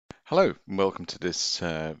Hello, and welcome to this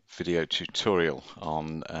video tutorial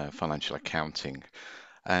on financial accounting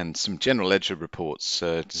and some general ledger reports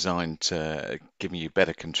designed to give you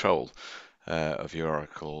better control of your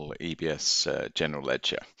Oracle EBS general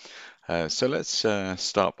ledger. So let's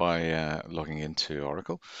start by logging into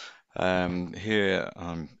Oracle. Here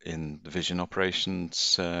I'm in the Vision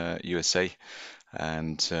Operations USA,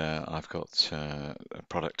 and I've got a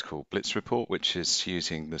product called Blitz Report, which is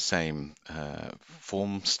using the same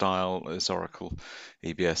form style as Oracle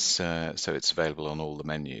EBS, so it's available on all the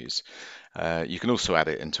menus. You can also add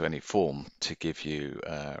it into any form to give you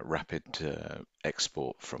rapid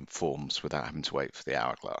export from forms without having to wait for the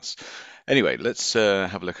hourglass. Anyway, let's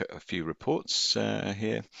have a look at a few reports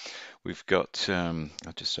here. We've got, I'll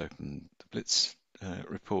just open the Blitz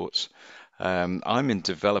reports. I'm in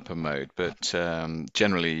developer mode, but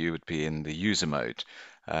generally you would be in the user mode,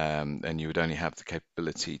 and you would only have the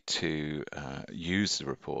capability to use the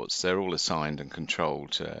reports. They're all assigned and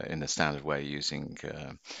controlled in a standard way using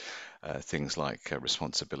things like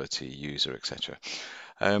responsibility, user, etc.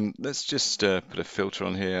 Let's just put a filter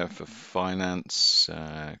on here for finance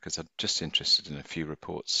because I'm just interested in a few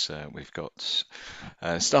reports we've got,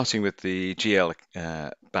 starting with the GL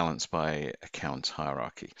balance by account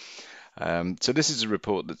hierarchy. So this is a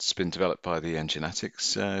report that's been developed by the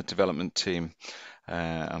Enginatics development team.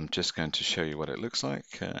 I'm just going to show you what it looks like.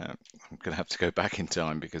 I'm going to have to go back in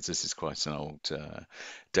time because this is quite an old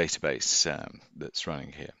database that's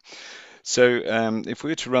running here. So if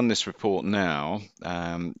we were to run this report now,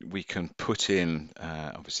 we can put in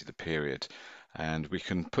obviously the period, and we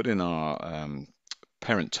can put in our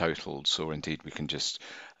parent totals, or indeed we can just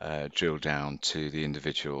drill down to the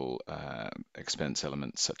individual expense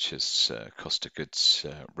elements such as cost of goods,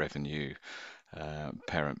 revenue,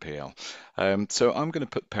 parent PL. So I'm going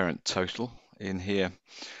to put parent total in here,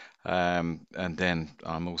 and then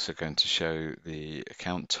I'm also going to show the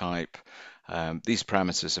account type. These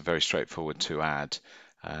parameters are very straightforward to add.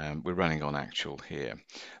 We're running on actual here,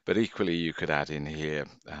 but equally you could add in here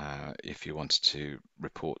if you wanted to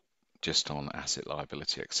report just on asset,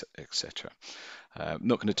 liability, etc.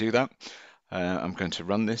 Not going to do that. I'm going to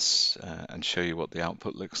run this and show you what the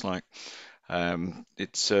output looks like.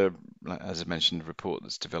 It's, as I mentioned, a report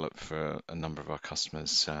that's developed for a number of our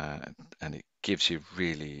customers, and it gives you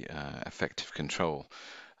really effective control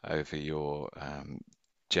over your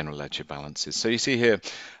general ledger balances. So you see here,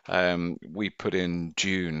 we put in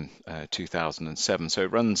June 2007, so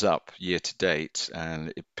it runs up year to date,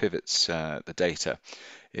 and it pivots the data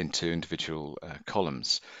into individual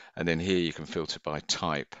columns, and then here you can filter by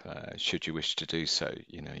type should you wish to do so.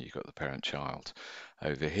 You know, you've got the parent child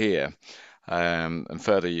over here, and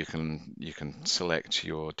further you can select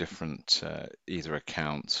your different either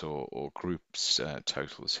accounts or groups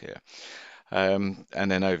totals here, and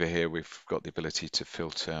then over here we've got the ability to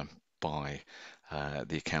filter by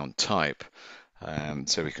the account type,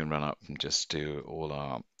 so we can run up and just do all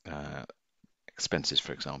our expenses,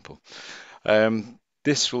 for example.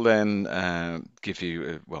 This will then give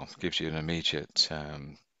you gives you an immediate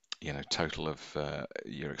total of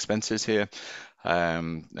your expenses here,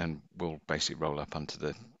 and we'll basically roll up onto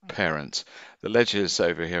the parent. The ledger's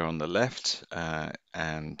over here on the left,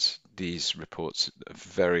 and these reports are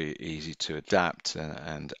very easy to adapt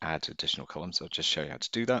and add additional columns. I'll just show you how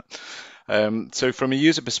to do that. So from a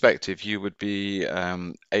user perspective, you would be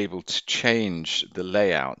able to change the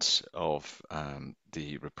layout of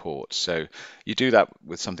the report. So you do that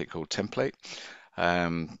with something called template,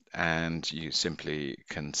 and you simply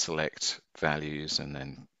can select values and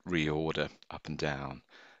then reorder up and down,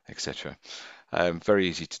 etc. Very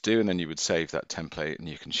easy to do, and then you would save that template and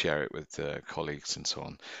you can share it with colleagues and so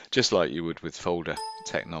on, just like you would with folder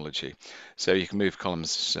technology. So you can move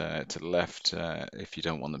columns to the left if you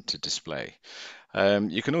don't want them to display.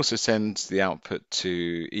 You can also send the output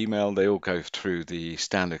to email. They all go through the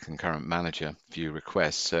standard concurrent manager view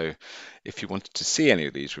request. So if you wanted to see any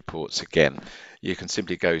of these reports again, you can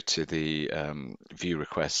simply go to the view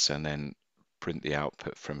requests and then print the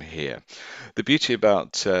output from here. The beauty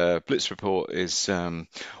about Blitz Report is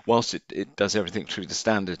whilst it does everything through the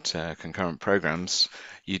standard concurrent programs,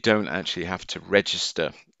 you don't actually have to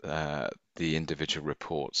register the individual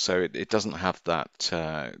reports, so it doesn't have that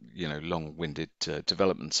long-winded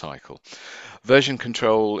development cycle. Version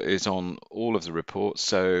control is on all of the reports,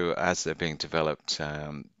 so as they're being developed,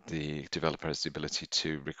 the developer has the ability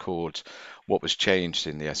to record what was changed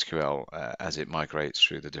in the SQL as it migrates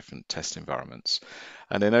through the different test environments.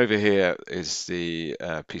 And then over here is the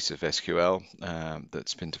piece of SQL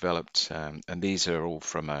that's been developed, and these are all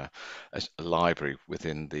from a library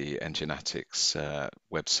within the Nginatics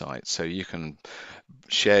website. So you can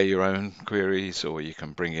share your own queries, or you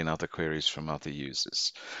can bring in other queries from other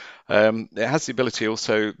users. It has the ability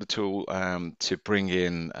also, the tool, to bring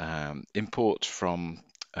in import from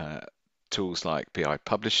tools like BI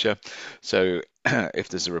Publisher. So if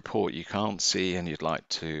there's a report you can't see and you'd like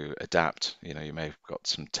to adapt, you may have got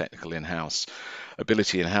some technical in-house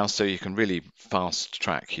ability in-house, so you can really fast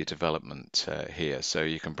track your development here. So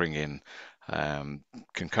you can bring in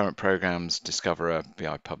concurrent programs, Discoverer,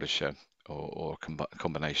 BI Publisher, or a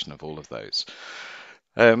combination of all of those.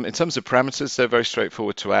 In terms of parameters, they're very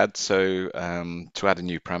straightforward to add. So to add a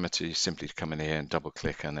new parameter, you simply come in here and double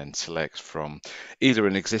click and then select from either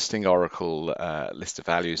an existing Oracle list of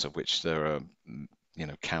values, of which there are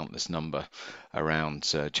countless number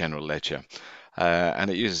around general ledger.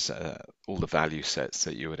 And it uses all the value sets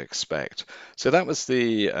that you would expect. So that was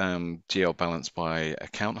the GL balance by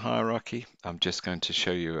account hierarchy. I'm just going to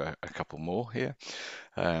show you a couple more here.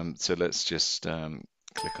 So let's just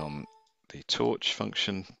click on the torch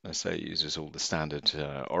function. I say it uses all the standard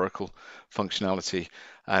Oracle functionality,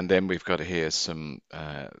 and then we've got here some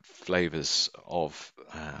flavors of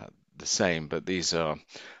the same, but these are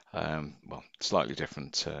well, slightly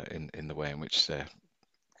different in the way in which they're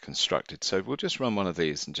constructed. So we'll just run one of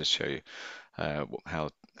these and just show you how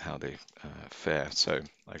they fare. So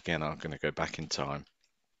again, I'm going to go back in time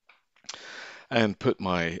and put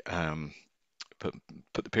my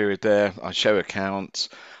put the period there. I show account.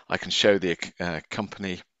 I can show the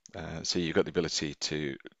company. So you've got the ability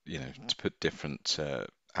to to put different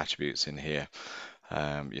attributes in here.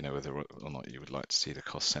 Whether or not you would like to see the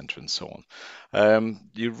cost center and so on.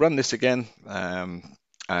 You run this again,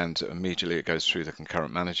 and immediately it goes through the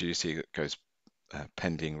concurrent manager. You see it goes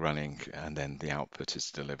pending, running, and then the output is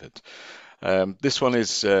delivered. This one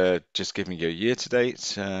is just giving you a year to date,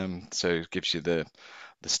 so it gives you the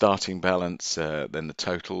starting balance, then the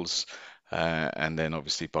totals, and then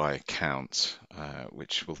obviously by account,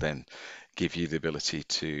 which will then give you the ability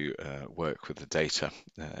to work with the data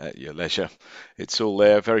at your leisure. It's all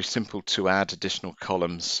there, very simple to add additional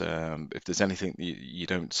columns. If there's anything you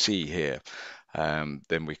don't see here,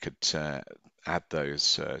 then we could add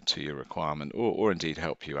those to your requirement, or indeed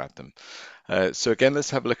help you add them. So again,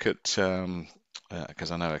 let's have a look at,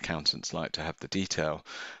 because I know accountants like to have the detail.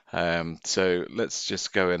 So let's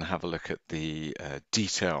just go and have a look at the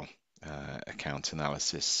detail account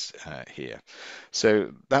analysis here.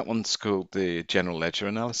 So that one's called the General Ledger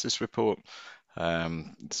Analysis Report.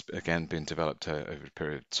 It's again been developed over a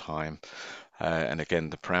period of time. And again,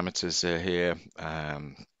 the parameters are here.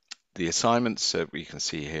 The assignments we can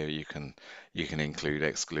see here, you can include,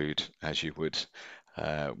 exclude as you would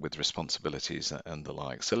with responsibilities and the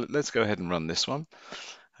like. So let's go ahead and run this one.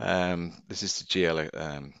 This is the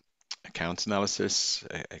GL account analysis.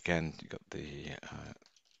 Again, you've got the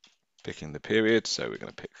picking the period, so we're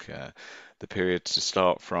going to pick the period to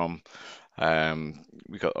start from.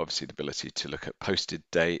 We've got obviously the ability to look at posted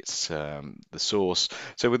dates, the source.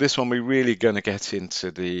 So with this one, we're really going to get into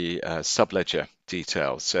the subledger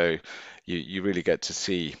detail. So you really get to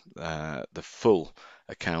see the full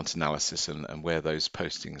account analysis and where those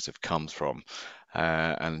postings have come from,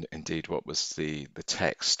 and indeed what was the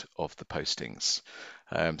text of the postings.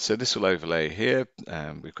 So this will overlay here.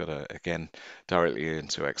 We've got again directly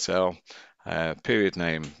into Excel. Period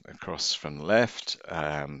name across from the left,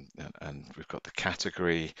 and we've got the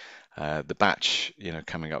category, the batch,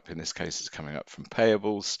 coming up. In this case, it's coming up from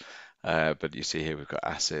payables, but you see here we've got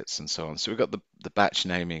assets and so on. So we've got the batch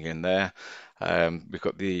naming in there. We've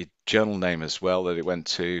got the journal name as well that it went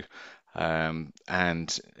to,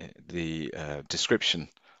 and the description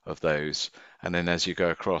of those. And then as you go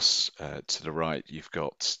across to the right, you've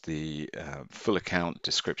got the full account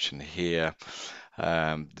description here,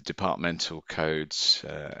 the departmental codes,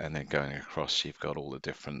 and then going across, you've got all the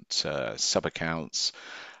different sub-accounts,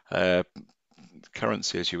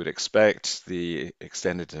 currency as you would expect, the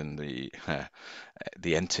extended and the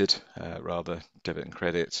entered, rather, debit and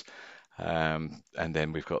credit. And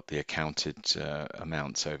then we've got the accounted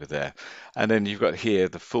amounts over there. And then you've got here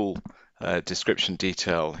the full description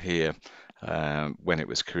detail here when it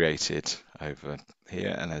was created over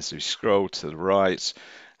here. And as we scroll to the right,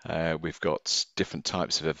 we've got different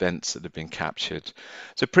types of events that have been captured.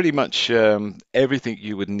 So pretty much everything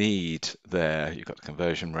you would need there. You've got the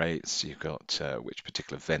conversion rates, you've got which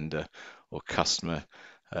particular vendor or customer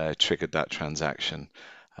triggered that transaction.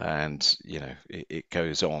 and it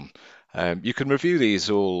goes on. You can review these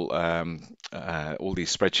all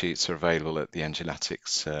these spreadsheets are available at the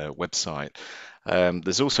Enginatics website.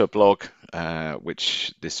 There's also a blog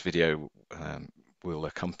which this video will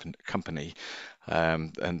accompany,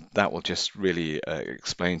 and that will just really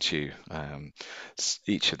explain to you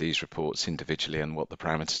each of these reports individually and what the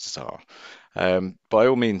parameters are. By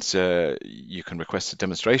all means, you can request a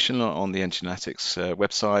demonstration on the Enginatics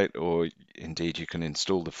website, or indeed you can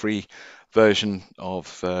install the free version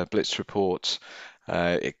of Blitz Report.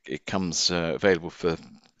 It comes available for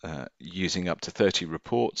using up to 30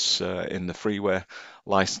 reports in the freeware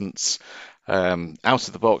license. Out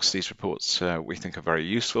of the box, these reports we think are very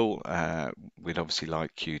useful. We'd obviously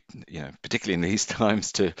like you, particularly in these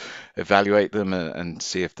times, to evaluate them and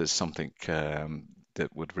see if there's something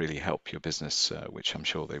that would really help your business, which I'm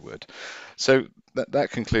sure they would. So that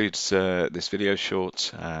concludes this video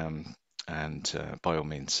short. And by all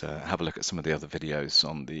means, have a look at some of the other videos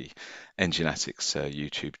on the Enginatics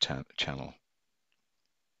YouTube channel.